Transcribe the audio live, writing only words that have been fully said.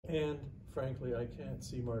And frankly, I can't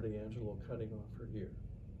see Marty Angelo cutting off her ear.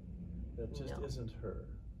 That just isn't her.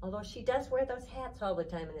 Although she does wear those hats all the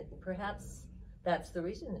time, and perhaps that's the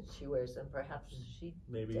reason that she wears them. Perhaps she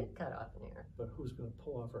did cut off an ear. But who's going to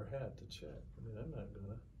pull off her hat to check? I mean, I'm not going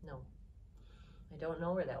to. No. I don't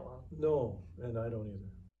know her that well. No, and I don't either.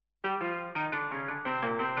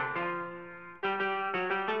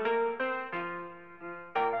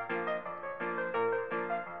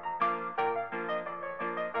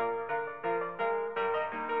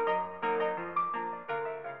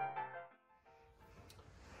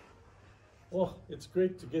 Well, it's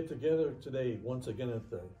great to get together today once again at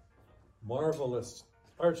the marvelous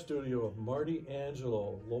art studio of Marty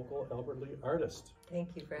Angelo, local Albert Lea artist. Thank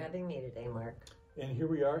you for having me today, Mark. And here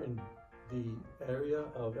we are in the area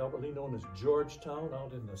of Albert Lea known as Georgetown,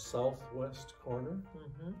 out in the southwest corner.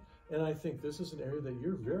 And I think this is an area that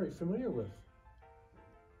you're very familiar with.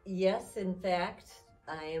 Yes, in fact,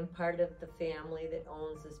 I am part of the family that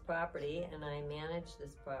owns this property, and I manage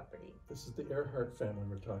this property. This is the Ehrhardt family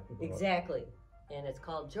we're talking about. Exactly. And it's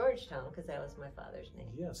called Georgetown because that was my father's name.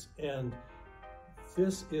 Yes, and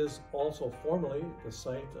this is also formerly the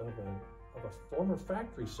site of a former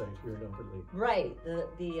factory site here in Albert Lea. Right,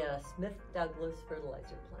 the Smith Douglas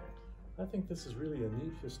fertilizer plant. I think this is really a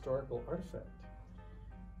neat historical artifact.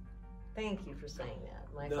 Thank you for saying that.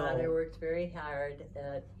 My father worked very hard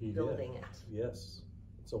at building it. Yes,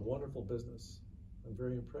 it's a wonderful business. I'm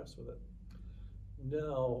very impressed with it.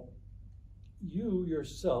 Now, you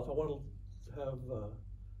yourself, I want to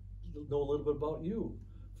know a little bit about you.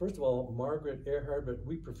 First of all, Margaret Ehrhardt, but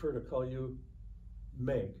we prefer to call you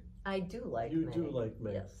Meg. I do like You Meg. do like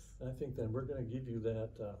Meg. Yes. And I think then we're going to give you that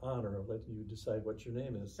honor of letting you decide what your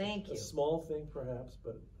name is. Thank you. A small thing perhaps,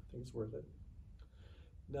 but I think it's worth it.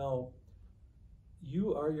 Now,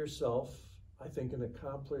 you are yourself, I think, an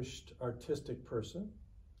accomplished artistic person.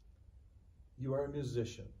 You are a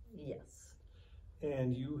musician. Yes.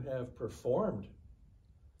 And you have performed.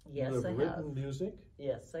 Yes, you have I have. written music.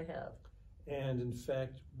 Yes, I have. And in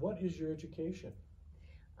fact, what is your education?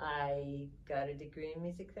 I got a degree in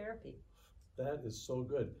music therapy. That is so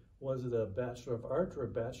good. Was it a Bachelor of Art or a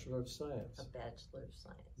Bachelor of Science? A Bachelor of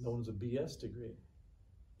Science. Known as a BS degree.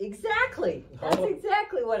 Exactly. That's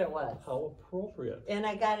exactly what it was. How appropriate. And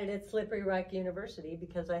I got it at Slippery Rock University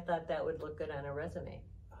because I thought that would look good on a resume.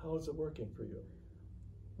 How is it working for you?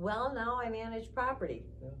 Well, now I manage property.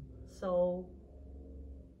 Yeah. So.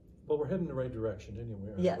 Well, we're heading in the right direction anyway,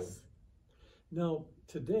 aren't Yes. we? Now,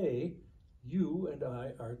 today, you and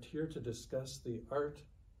I are here to discuss the art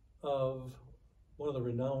of one of the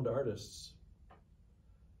renowned artists,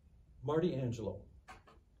 Marty Angelo.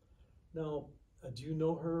 Now, do you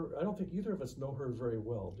know her? I don't think either of us know her very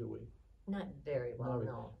well, do we? Not very well,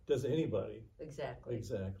 no. Does anybody? Exactly.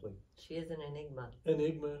 Exactly. She is an enigma.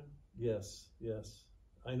 Enigma, yes, yes.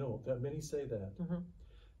 I know that many say that.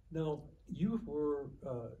 Now, you were,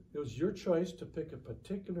 it was your choice to pick a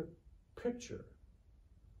particular picture,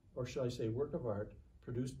 or shall I say work of art,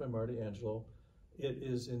 produced by Marty Angelo. It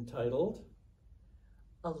is entitled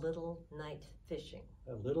A Little Night Fishing.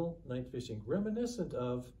 A Little Night Fishing, reminiscent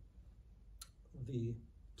of the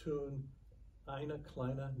tune Eine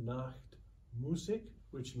kleine Nacht Musik,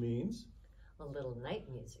 which means a little night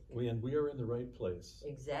music. And we are in the right place.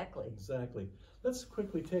 Exactly. Exactly. Let's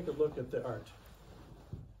quickly take a look at the art.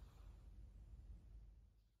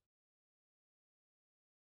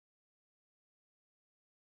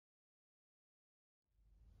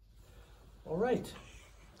 All right.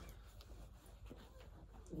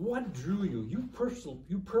 What drew you?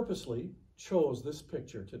 You purposely chose this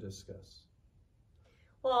picture to discuss.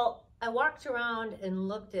 Well, I walked around and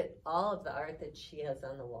looked at all of the art that she has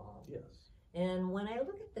on the wall. Yes. And when I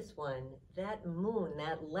look at this one, that moon,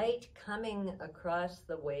 that light coming across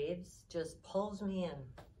the waves just pulls me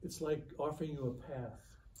in. It's like offering you a path.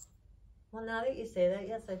 Well, now that you say that,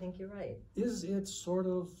 yes, I think you're right. Is it sort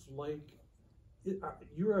of like,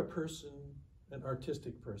 you're a person, an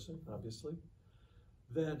artistic person, obviously,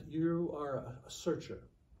 that you are a searcher.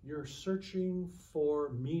 You're searching for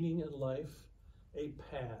meaning in life, a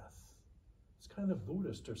path. It's kind of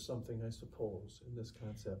Buddhist or something, I suppose, in this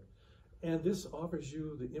concept. And this offers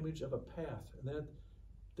you the image of a path, and that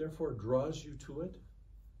therefore draws you to it.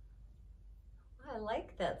 I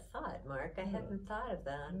like that thought, Mark. I hadn't thought of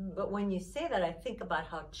that. But when you say that, I think about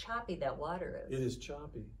how choppy that water is. It is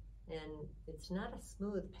choppy. And it's not a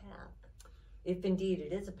smooth path. If indeed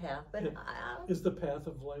it is a path, but is the path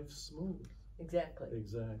of life smooth? Exactly.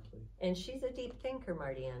 Exactly. And she's a deep thinker,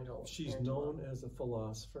 Marty Angelo. She's known as a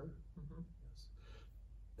philosopher. Yes.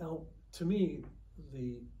 Now, to me,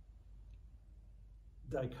 the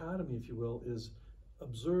dichotomy, if you will, is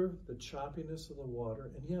observe the choppiness of the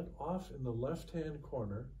water, and yet off in the left-hand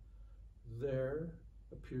corner, there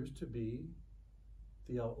appears to be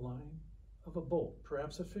the outline of a boat,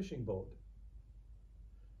 perhaps a fishing boat.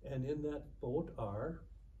 And in that boat are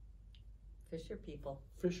Fisher people.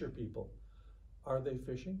 fisher people. Are they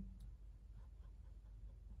fishing?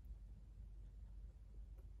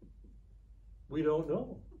 We don't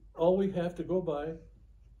know. All we have to go by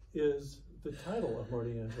is the title of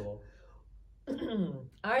Marty Angelo.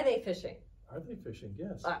 Are they fishing? Are they fishing?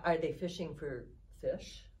 Yes. Are they fishing for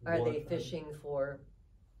fish? Are they fishing for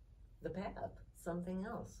the path? Something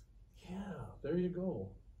else? Yeah, there you go.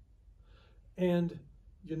 And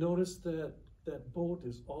you notice that that boat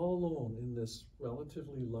is all alone in this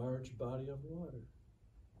relatively large body of water.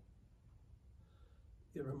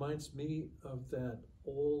 It reminds me of that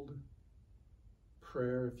old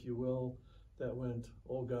prayer, if you will, that went,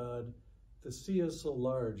 "Oh God, the sea is so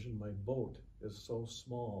large and my boat is so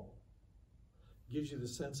small." Gives you the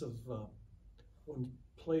sense of one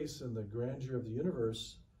place in the grandeur of the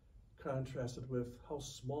universe contrasted with how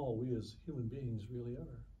small we as human beings really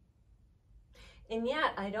are. And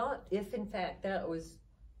yet, I don't, if in fact that was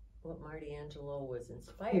what Marty Angelo was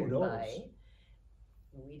inspired by,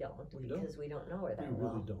 we don't, because we don't know her that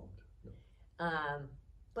well. We really don't. No.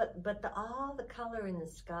 But all the color in the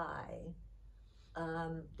sky,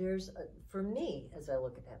 for me, as I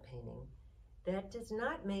look at that painting, that does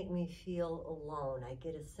not make me feel alone. I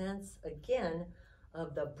get a sense, again,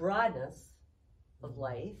 of the broadness of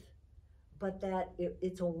life, but that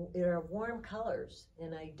it are warm colors,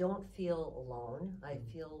 and I don't feel alone. I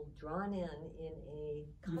feel drawn in a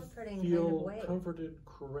comforting kind of way. Feel comforted,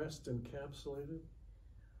 caressed, encapsulated?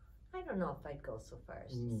 I don't know if I'd go so far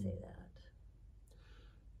as to say that.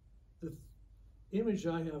 The image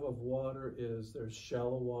I have of water is there's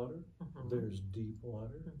shallow water, there's deep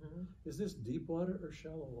water. Is this deep water or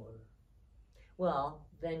shallow water? Well,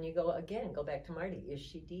 then you go back to Marty. Is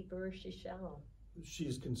she deep or is she shallow?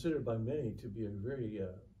 She's considered by many to be a very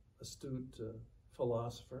astute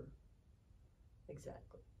philosopher.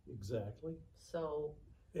 Exactly. Exactly. So.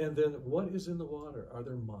 And then what is in the water? Are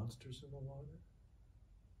there monsters in the water?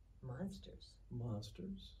 Monsters.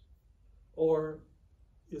 Monsters. Or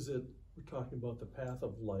is it, we're talking about the path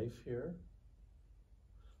of life here?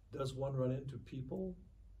 Does one run into people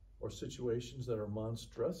or situations that are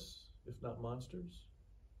monstrous, if not monsters?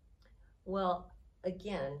 Well,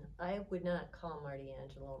 again, I would not call Marty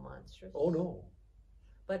Angelo monstrous. Oh, no.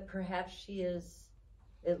 But perhaps she is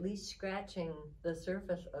at least scratching the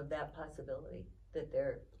surface of that possibility, that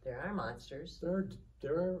there are monsters.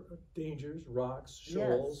 There are dangers, rocks,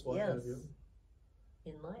 shoals, what have you.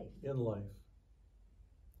 In life. In life.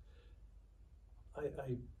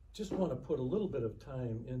 I just want to put a little bit of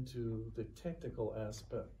time into the technical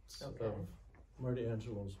aspects of Marty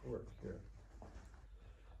Angelo's work here.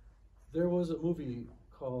 There was a movie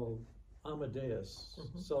called Amadeus,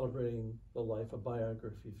 celebrating the life, a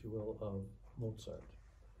biography, if you will, of Mozart.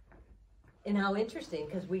 And how interesting,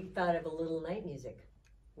 because we thought of A Little Night Music,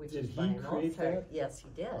 which Did is by he create Mozart. that? Yes, he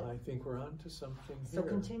did. I think we're on to something So here.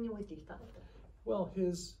 continue with your thought. Well,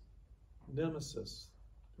 his nemesis,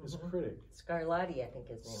 his critic, Scarlatti, I think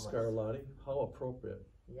his name was. Scarlatti, how appropriate,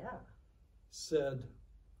 Yeah. said,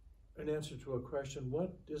 in answer to a question,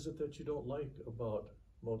 what is it that you don't like about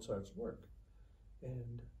Mozart's work?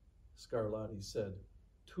 And Scarlatti said,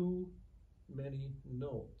 too many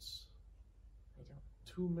notes. I don't.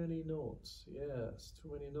 Too many notes, yes,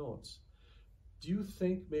 too many notes. Do you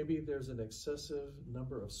think maybe there's an excessive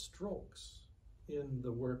number of strokes in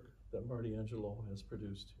the work that Marty Angelo has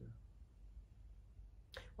produced here?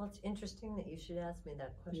 Well, it's interesting that you should ask me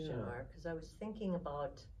that question, Mark, because I was thinking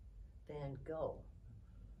about Van Gogh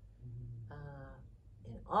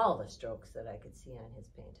in all the strokes that I could see on his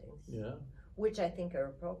paintings, which I think are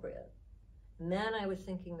appropriate. And then I was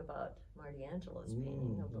thinking about Marty Angelo's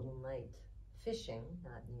painting, A Little Night, fishing,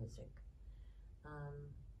 not music.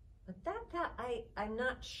 But I'm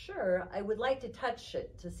not sure. I would like to touch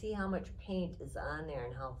it to see how much paint is on there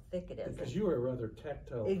and how thick it is. Because you are a rather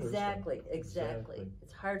tactile person. Exactly.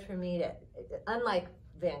 It's hard for me to, unlike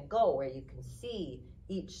Van Gogh where you can see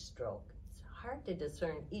each stroke, it's hard to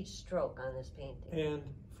discern each stroke on this painting. And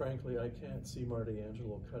frankly, I can't see Marty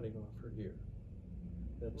Angelo cutting off her ear.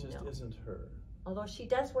 That just isn't her. Although she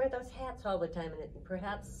does wear those hats all the time, and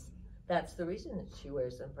perhaps that's the reason that she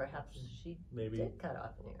wears them. Perhaps she did cut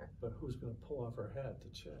off an ear. But who's going to pull off her hat to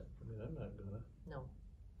check? I mean, I'm not going to. No.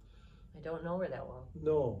 I don't know her that well.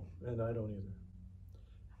 No, and I don't either.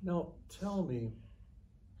 Now, tell me,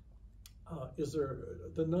 is there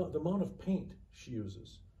the amount of paint she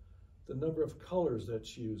uses, the number of colors that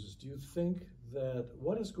she uses, do you think that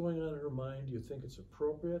what is going on in her mind? Do you think it's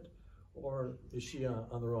appropriate, or is she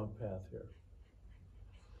on the wrong path here?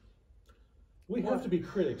 We have to be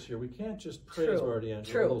critics here. We can't just praise Marty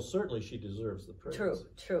Angelo, although certainly she deserves the praise.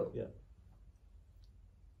 True. Yeah.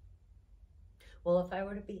 Well, if I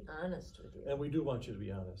were to be honest with you. And we do want you to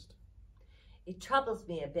be honest. It troubles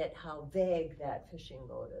me a bit how vague that fishing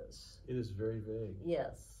boat is. It is very vague.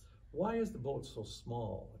 Yes. Why is the boat so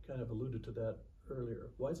small? I kind of alluded to that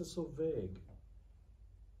earlier. Why is it so vague?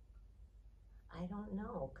 I don't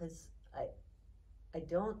know, because I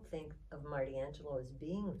don't think of Marty Angelo as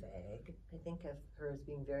being vague. I think of her as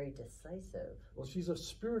being very decisive. Well, she's a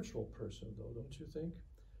spiritual person, though, don't you think?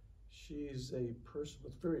 She's a person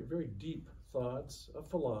with very, very deep thoughts, a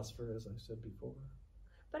philosopher, as I said before.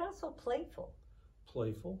 But also playful.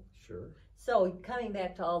 Playful, sure. So coming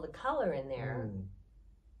back to all the color in there,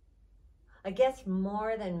 I guess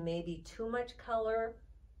more than maybe too much color.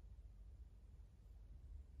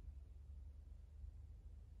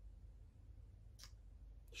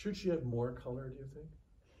 Should she have more color, do you think?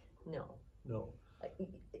 No. No.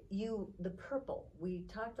 The purple. We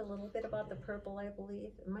talked a little bit about the purple, I believe.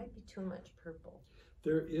 It might be too much purple.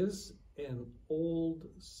 There is an old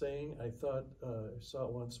saying, I thought I saw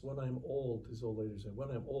it once, when I'm old, these old ladies say, when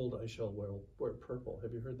I'm old, I shall wear purple.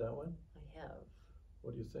 Have you heard that one? I have.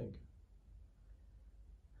 What do you think?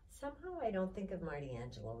 Somehow I don't think of Marty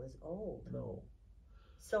Angelo as old. No.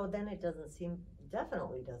 So then it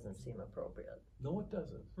definitely doesn't seem appropriate. No, it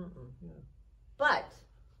doesn't. Yeah. But,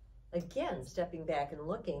 again, stepping back and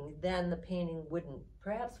looking, then the painting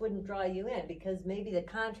perhaps wouldn't draw you in, because maybe the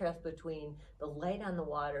contrast between the light on the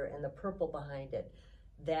water and the purple behind it,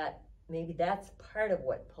 maybe that's part of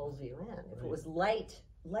what pulls you in. If it was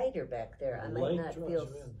lighter back there, I might not feel. You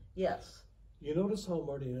in. Yes. You notice how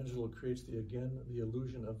Marty Angelo creates the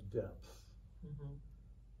illusion of depth.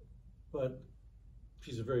 But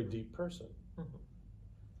she's a very deep person.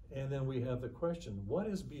 And then we have the question, what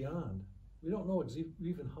is beyond? We don't know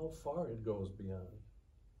even how far it goes beyond,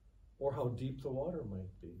 or how deep the water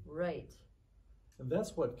might be. Right. And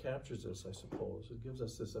that's what captures us, I suppose. It gives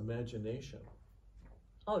us this imagination.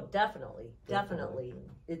 Oh, definitely.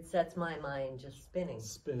 It sets my mind just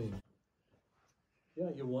spinning. Yeah,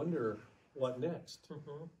 you wonder, what next?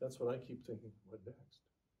 That's what I keep thinking, what next?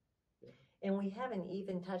 Yeah. And we haven't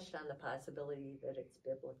even touched on the possibility that it's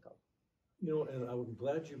biblical. You know, and I'm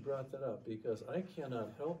glad you brought that up, because I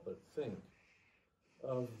cannot help but think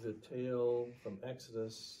of the tale from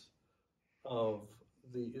Exodus of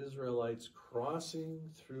the Israelites crossing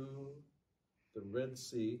through the Red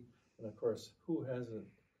Sea. And of course, who hasn't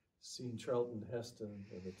seen Charlton Heston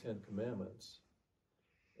and the Ten Commandments?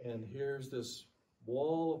 And here's this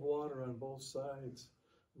wall of water on both sides.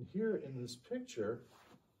 And here in this picture,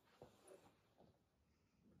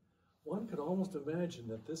 one could almost imagine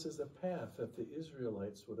that this is a path that the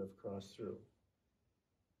Israelites would have crossed through.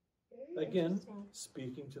 Again,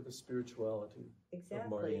 speaking to the spirituality of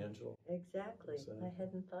Marty Angelo. Exactly. I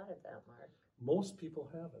hadn't thought of that, Mark. Most people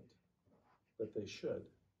haven't, but they should.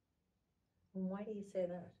 And why do you say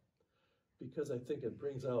that? Because I think it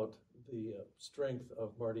brings out the strength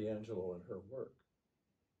of Marty Angelo and her work.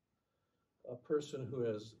 A person who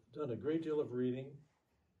has done a great deal of reading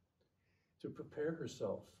to prepare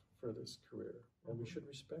herself for this career, and we should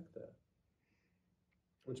respect that.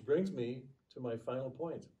 Which brings me to my final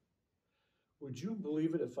point. Would you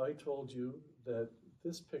believe it if I told you that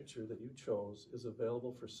this picture that you chose is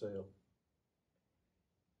available for sale?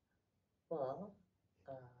 Well,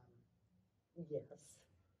 yes,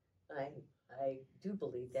 I do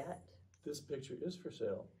believe that. This picture is for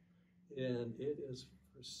sale, and it is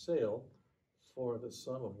for sale for the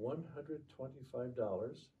sum of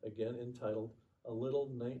 $125, again entitled A Little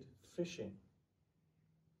Night Fishing.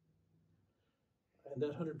 And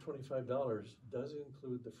that $125 does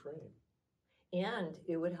include the frame. And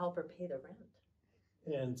it would help her pay the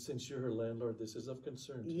rent. And since you're her landlord, this is of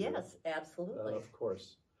concern to you. Yes, absolutely. Of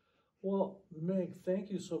course. Well, Meg, thank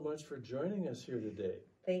you so much for joining us here today.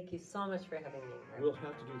 Thank you so much for having me, Mark. We'll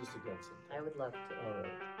have to do this again sometime. I would love to. All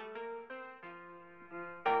right.